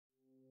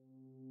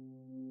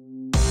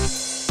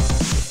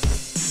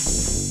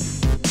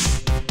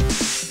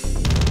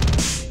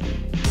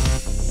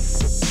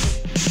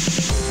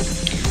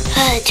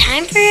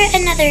time for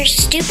another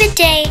stupid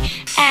day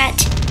at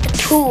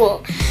the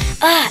pool.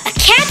 A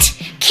cat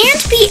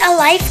can't be a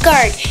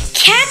lifeguard.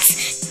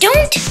 Cats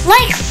don't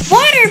like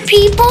water,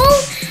 people.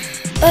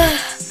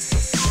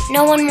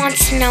 No one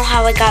wants to know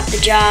how I got the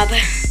job.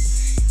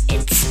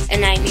 It's a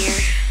nightmare.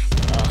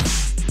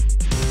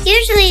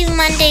 Usually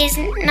Mondays,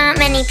 not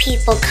many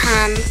people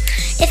come.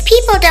 If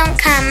people don't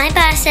come, my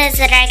boss says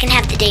that I can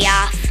have the day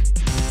off.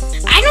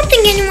 I don't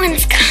think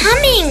anyone's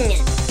coming.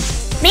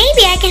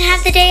 Maybe I can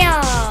have the day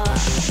off.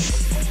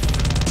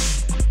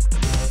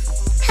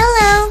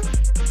 Hello.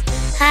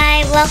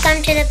 Hi,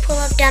 welcome to the Pool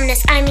of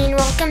Dumbness.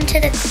 welcome to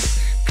the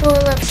Pool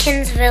of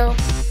Kinsville.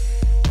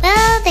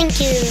 Well, thank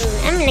you.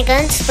 I'm gonna go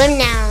and swim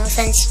now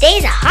since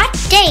today's a hot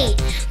day.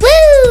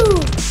 Woo!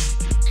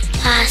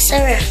 So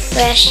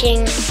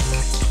refreshing.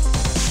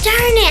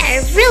 Darn it,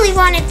 I really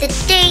wanted the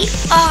day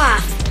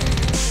off.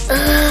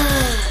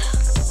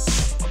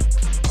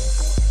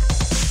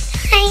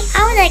 Hi,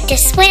 I would like to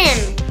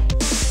swim.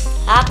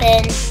 Hop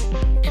in.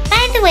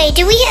 By the way,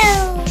 do we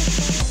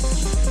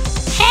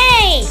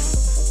Hey!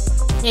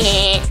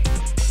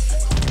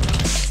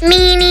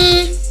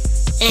 Mimi.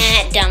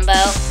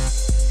 Dumbo.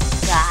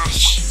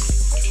 Gosh.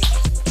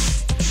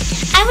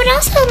 I would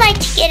also like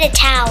to get a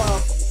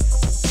towel.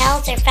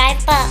 Towels are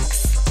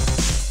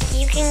 $5.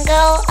 You can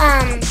go,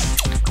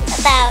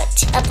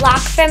 about a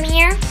block from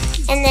here,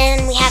 and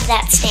then we have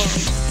that stand.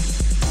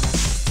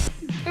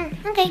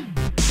 Okay.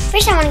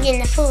 First I want to get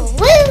in the pool.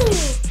 Woo!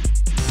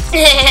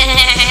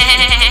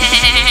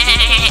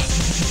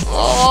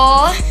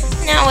 Oh,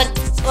 now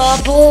it's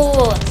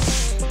bubble.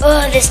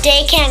 Oh, this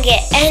day can't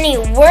get any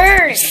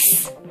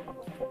worse.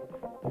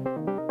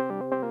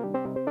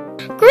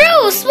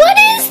 Gross, what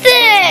is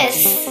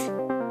this?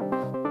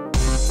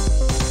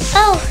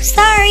 Oh,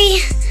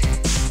 sorry.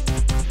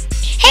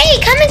 Hey,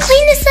 come and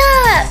clean this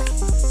up.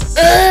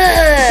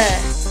 Ugh.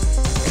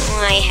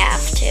 Oh, I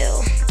have to.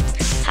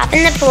 Hop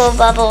in the pool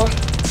bubble.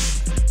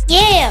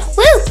 Yeah,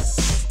 woo!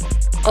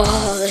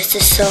 Oh, this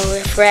is so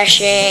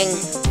refreshing.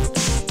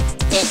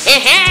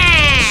 Hey!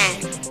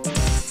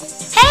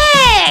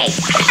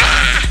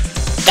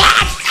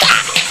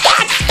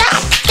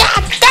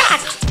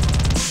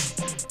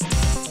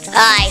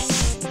 I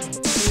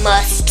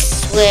must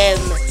swim.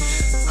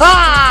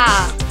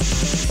 Ah!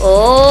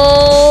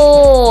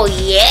 Oh,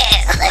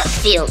 yeah, that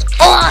feels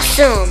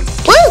awesome.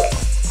 Woo!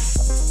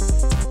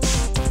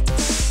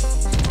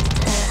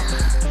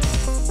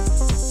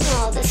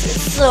 Oh, this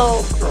is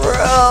so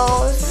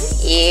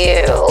gross.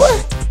 Ew.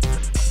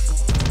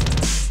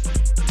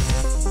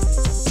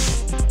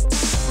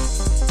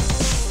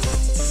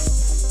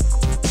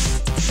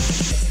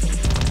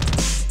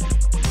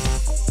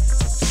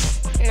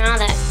 Now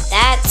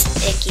that's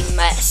icky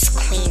mess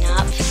clean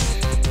up.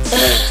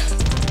 Ugh.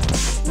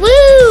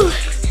 Woo!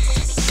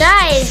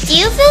 Guys, do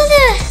you feel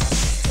the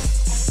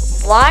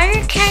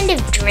water kind of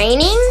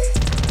draining?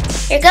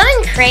 You're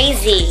going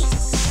crazy.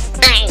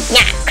 I'm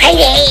not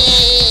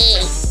crazy!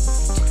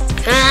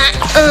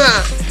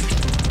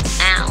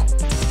 Ow.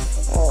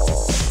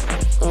 Oh.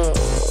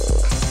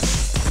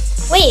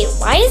 Wait,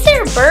 why is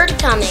there a bird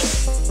coming?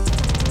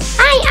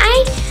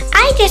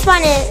 I just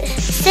want to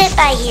sit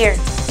by here.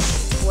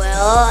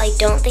 Well, I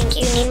don't think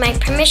you need my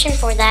permission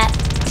for that.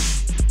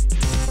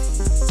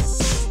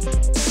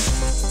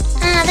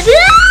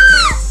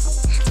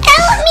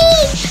 Help me!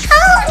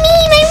 Help me!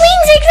 My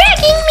wings are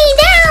dragging me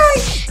down!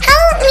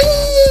 Help me!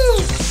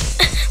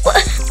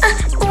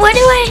 What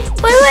do I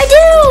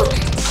do?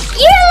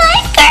 You're a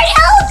lifeguard!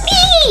 Help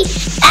me!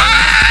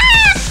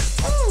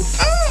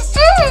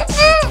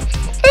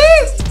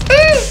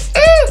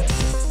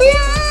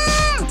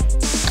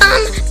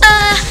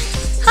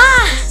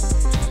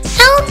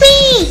 Help me!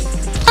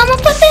 I'm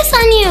gonna put this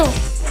on you.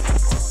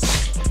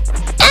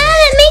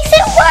 That makes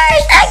it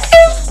worse.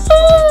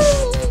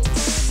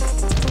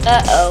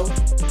 Uh-oh.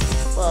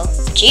 Well,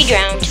 she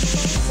drowned.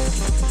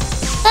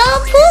 Oh,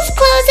 pool's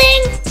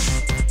closing.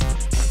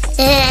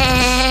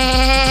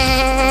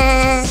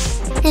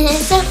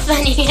 It's so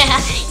funny.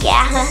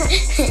 Yeah.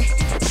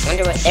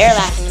 Wonder what they're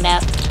laughing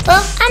about.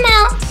 Well, I'm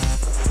out.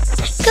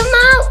 Come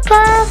out,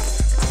 Puff.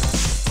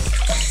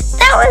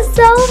 That was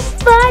so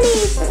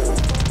funny.